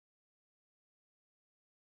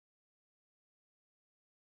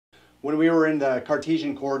when we were in the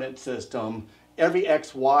Cartesian coordinate system, every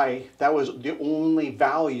xy, that was the only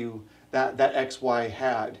value that xy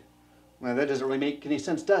had. Well, that doesn't really make any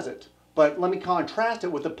sense, does it? But let me contrast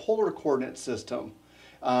it with the polar coordinate system,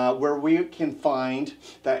 where we can find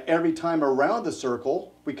that every time around the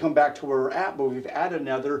circle, we come back to where we're at, but we've added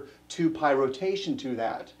another 2 pi rotation to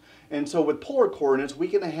that. And so with polar coordinates, we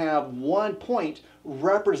can have one point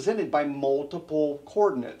represented by multiple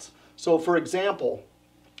coordinates. So for example,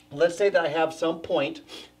 let's say that I have some point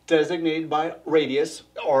designated by radius,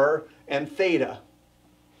 r, and theta.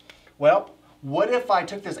 Well, what if I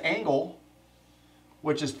took this angle,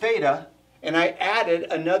 which is theta, and I added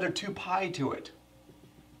another 2 pi to it?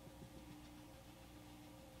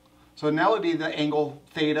 So now it would be the angle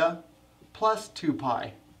theta plus 2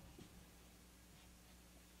 pi.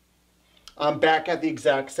 I'm back at the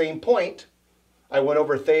exact same point. I went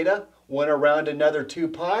over theta, went around another 2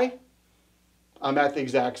 pi. I'm at the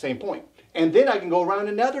exact same point. And then I can go around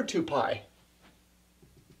another 2 pi.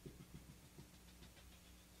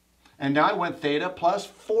 And now I went theta plus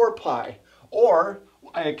 4 pi. Or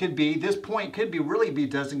it could be, this point could be really be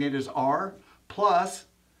designated as r plus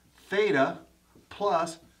theta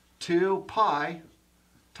plus 2 pi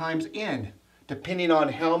times n, depending on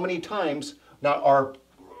how many times, not r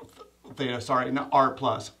theta, sorry, not r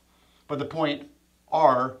plus, but the point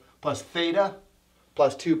r plus theta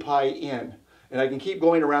plus 2 pi n. And I can keep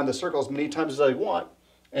going around the circle as many times as I want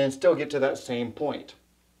and still get to that same point.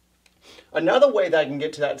 Another way that I can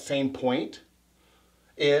get to that same point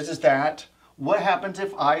is that what happens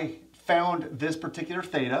if I found this particular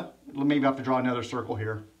theta? Maybe I have to draw another circle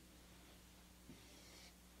here.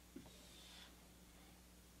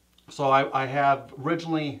 So I have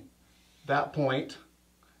originally that point,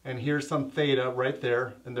 and here's some theta right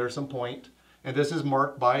there, and there's some point. And this is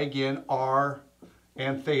marked by, again, r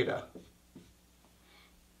and theta.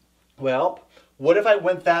 Well, what if I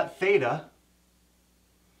went that theta,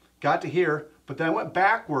 got to here, but then I went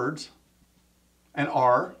backwards, and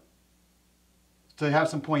r, so I have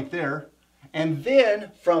some point there, and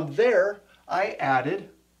then from there, I added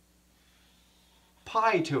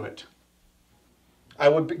pi to it. I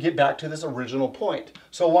would get back to this original point.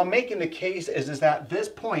 So what I'm making the case is that this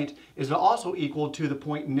point is also equal to the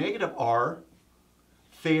point negative r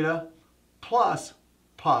theta plus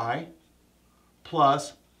pi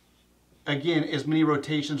plus, again, as many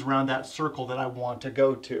rotations around that circle that I want to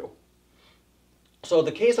go to. So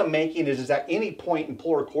the case I'm making is that any point in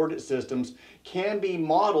polar coordinate systems can be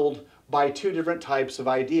modeled by 2 different types of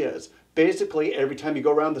ideas. Basically, every time you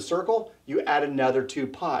go around the circle, you add another 2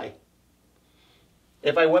 pi.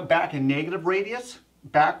 If I went back in negative radius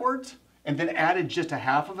backwards and then added just a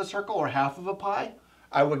half of a circle or half of a pi,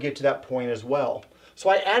 I would get to that point as well. So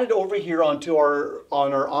I added over here onto our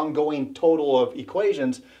ongoing total of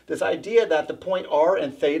equations this idea that the point r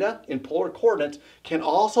and theta in polar coordinates can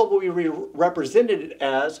also be represented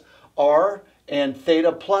as r and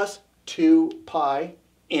theta plus 2 pi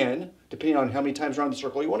n, depending on how many times around the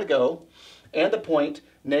circle you want to go, and the point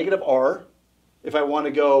negative r if I want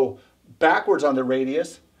to go backwards on the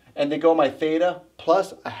radius, and then go my theta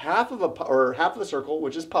plus a half of the circle,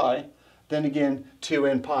 which is pi, then again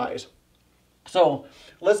 2n pi's. So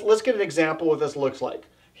let's get an example of what this looks like.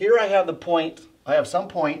 Here I have the point, I have some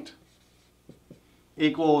point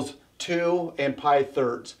equals 2 and pi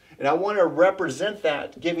thirds. And I want to represent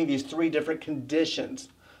that giving these 3 different conditions.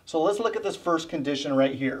 So let's look at this first condition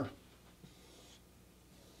right here.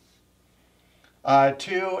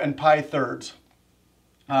 2 and pi thirds.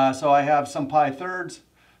 So I have some pi thirds,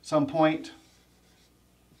 some point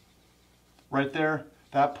right there,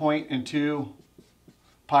 that point, and 2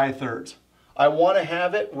 pi thirds. I want to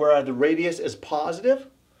have it where the radius is positive.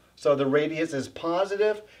 So the radius is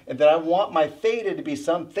positive, and then I want my theta to be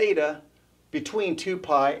some theta between 2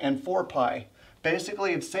 pi and 4 pi.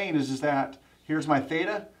 Basically, it's saying is that here's my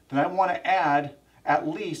theta, then I want to add at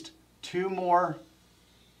least 2 more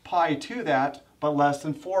pi to that, but less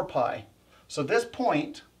than 4 pi. So this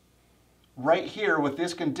point right here with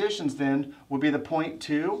these conditions then would be the point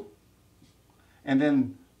 2, and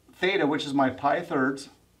then theta, which is my pi thirds,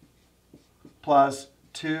 plus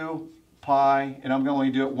 2 pi, and I'm going to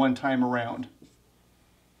only do it one time around.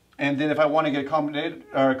 And then if I want to get accommodated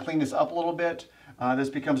or clean this up a little bit, this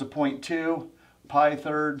becomes a point 2 pi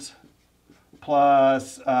thirds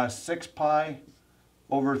plus 6 pi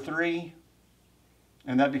over 3,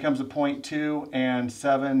 and that becomes a point 2 and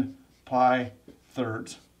 7 pi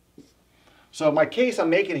thirds. So my case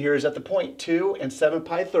I'm making here is that the point 2 and 7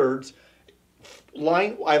 pi thirds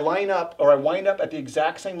I wind up at the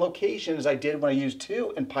exact same location as I did when I used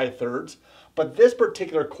 2 and pi thirds, but this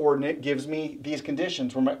particular coordinate gives me these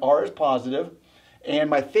conditions where my r is positive and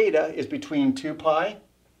my theta is between 2 pi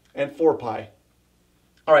and 4 pi.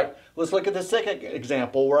 All right, let's look at the second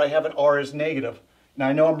example where I have an r is negative. Now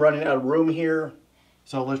I know I'm running out of room here,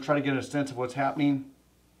 so let's try to get a sense of what's happening.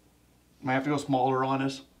 Might have to go smaller on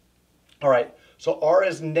us. All right, so r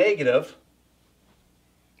is negative,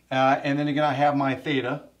 and then again I have my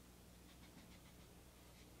theta.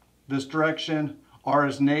 This direction, r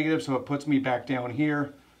is negative, so it puts me back down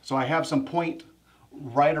here. So I have some point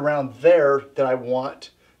right around there that I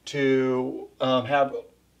want to have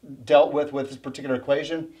dealt with this particular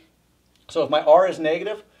equation. So if my r is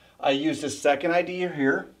negative, I use this second idea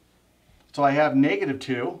here. So I have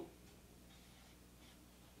 -2,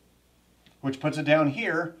 which puts it down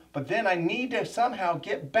here, but then I need to somehow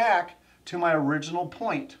get back to my original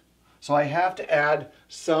point. So I have to add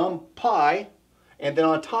some pi, and then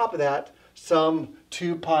on top of that, some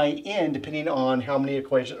 2 pi n, depending on how many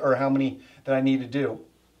equations, or how many that I need to do.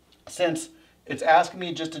 Since it's asking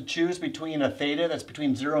me just to choose between a theta that's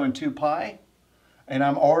between 0 and 2 pi, and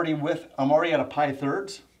I'm already at a pi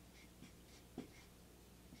thirds,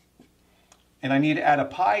 and I need to add a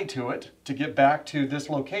pi to it to get back to this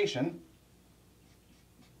location.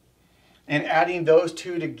 And adding those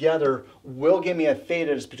two together will give me a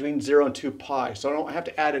theta that's between 0 and 2 pi. So I don't have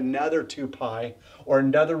to add another 2 pi or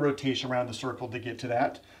another rotation around the circle to get to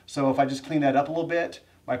that. So if I just clean that up a little bit,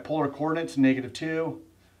 my polar coordinates, -2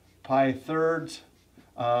 pi thirds.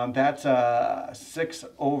 That's 6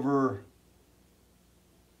 over,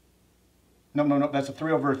 no, that's a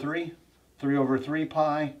 3 over 3. 3 over 3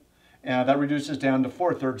 pi. And that reduces down to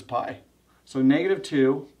 4 thirds pi. So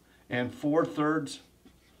 -2 and 4 thirds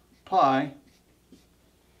pi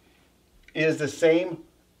is the same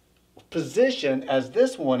position as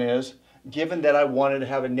this one is, given that I wanted to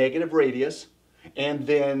have a negative radius and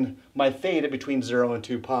then my theta between 0 and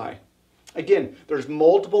 2 pi. Again, there's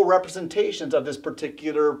multiple representations of this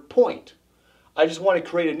particular point. I just want to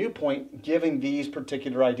create a new point given these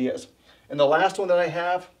particular ideas. And the last one that I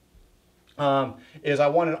have is I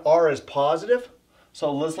want an r as positive.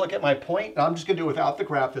 So let's look at my point. Now I'm just going to do it without the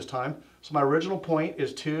graph this time. So my original point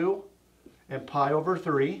is 2 and pi over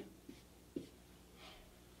 3.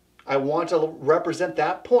 I want to represent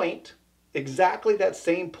that point, exactly that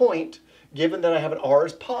same point, given that I have an r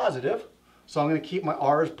as positive. So I'm going to keep my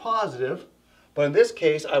r as positive. But in this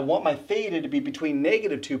case, I want my theta to be between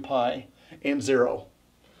 -2 pi and 0.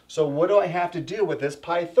 So what do I have to do with this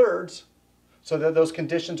pi thirds so that those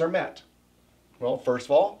conditions are met? Well, first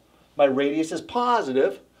of all, my radius is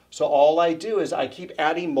positive. So all I do is I keep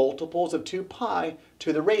adding multiples of 2 pi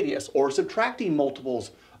to the radius, or subtracting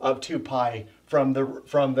multiples of 2 pi from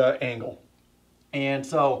the angle. And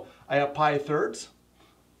so I have pi thirds.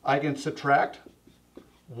 I can subtract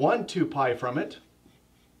 1 2 pi from it.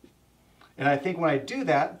 And I think when I do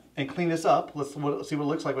that and clean this up, let's see what it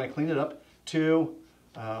looks like when I clean it up. 2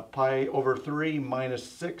 pi over 3 minus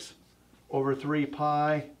 6 over 3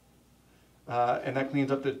 pi. And that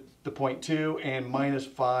cleans up the 0.2 and minus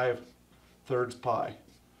 5 thirds pi.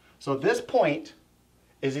 So this point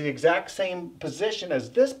is the exact same position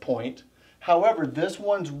as this point. However, this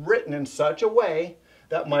one's written in such a way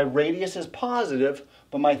that my radius is positive,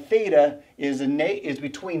 but my theta is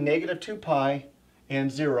between -2 pi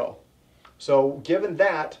and 0. So given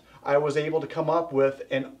that, I was able to come up with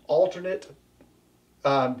an alternate,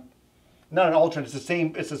 not an alternate,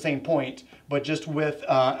 it's the same point, but just with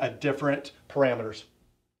different parameters.